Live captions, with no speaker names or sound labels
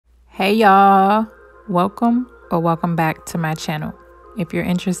Hey y'all, welcome back to my channel. If you're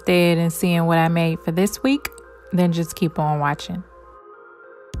interested in seeing what I made for this week, then just keep on watching.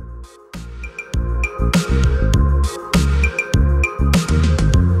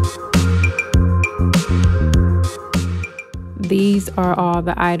 These are all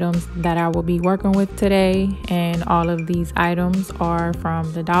the items that I will be working with today, and all of these items are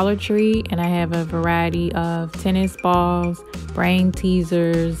from the Dollar Tree, and I have a variety of tennis balls, brain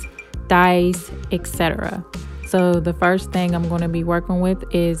teasers, dice, etc. So the first thing I'm going to be working with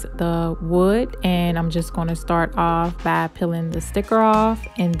is the wood, and I'm just going to start off by peeling the sticker off,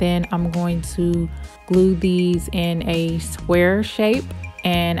 and then I'm going to glue these in a square shape,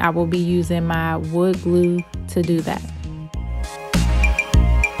 and I will be using my wood glue to do that.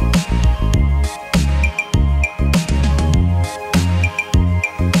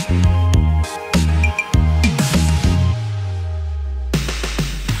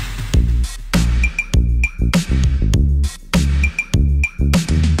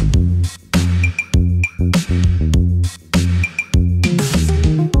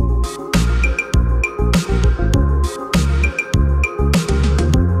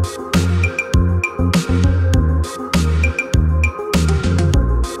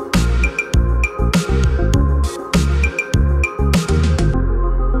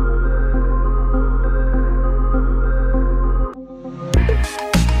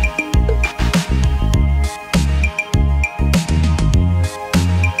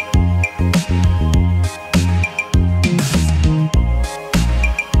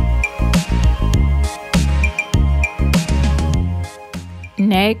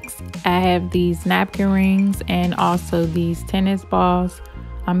 Next, I have these napkin rings and also these tennis balls.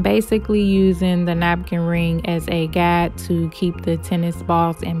 I'm basically using the napkin ring as a guide to keep the tennis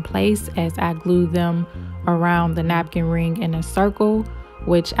balls in place as I glue them around the napkin ring in a circle,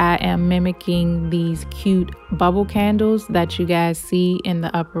 which I am mimicking these cute bubble candles that you guys see in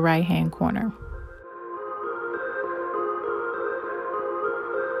the upper right hand corner.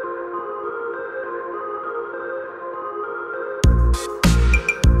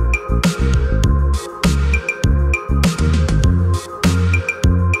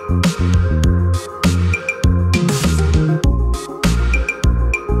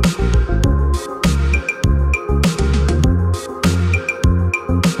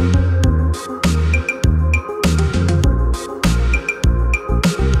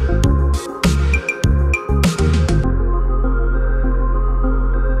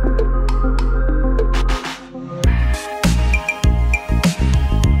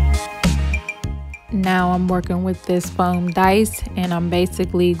 Now I'm working with this foam dice, and I'm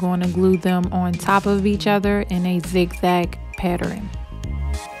basically going to glue them on top of each other in a zigzag pattern.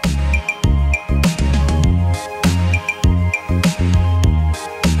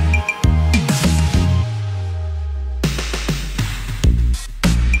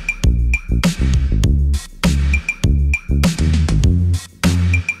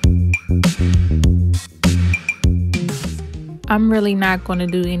 I'm really not going to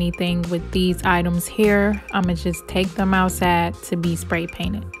do anything with these items here. I'm going to just take them outside to be spray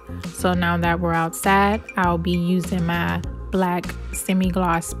painted. So now that we're outside, I'll be using my black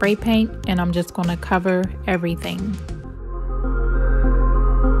semi-gloss spray paint, and I'm just going to cover everything.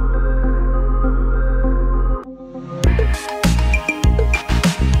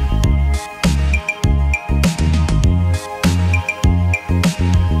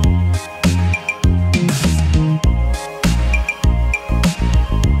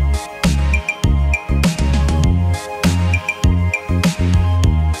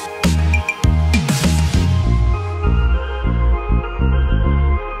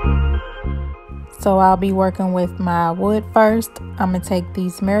 So I'll be working with my wood first. I'm going to take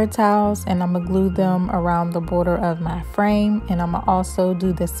these mirror tiles and I'm going to glue them around the border of my frame. And I'm going to also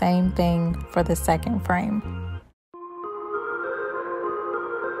do the same thing for the second frame.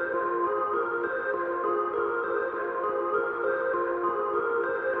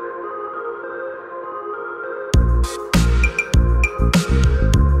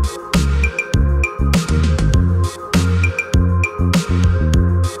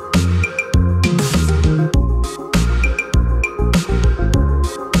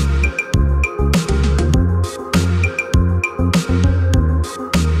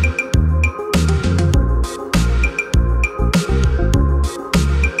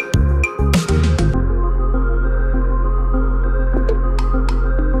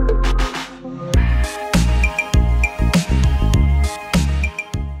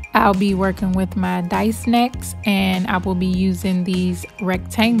 I'll be working with my dice next, and I will be using these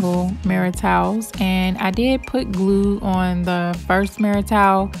rectangle mirror towels. And I did put glue on the first mirror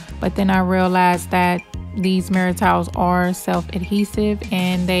towel, but then I realized that these mirror towels are self-adhesive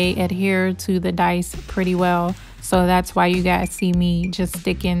and they adhere to the dice pretty well. So that's why you guys see me just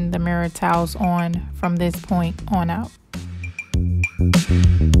sticking the mirror towels on from this point on out.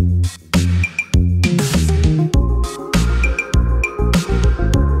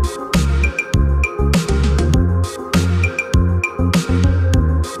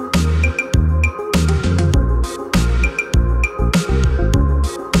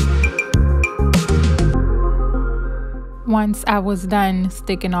 Once I was done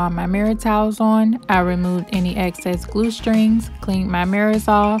sticking all my mirror towels on, I removed any excess glue strings, cleaned my mirrors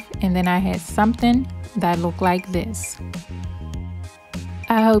off, and then I had something that looked like this.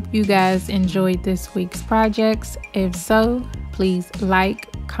 I hope you guys enjoyed this week's projects. If so, please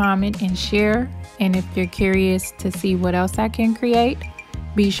like, comment, and share. And if you're curious to see what else I can create,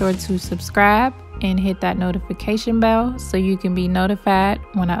 be sure to subscribe and hit that notification bell so you can be notified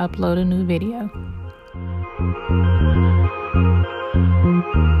when I upload a new video.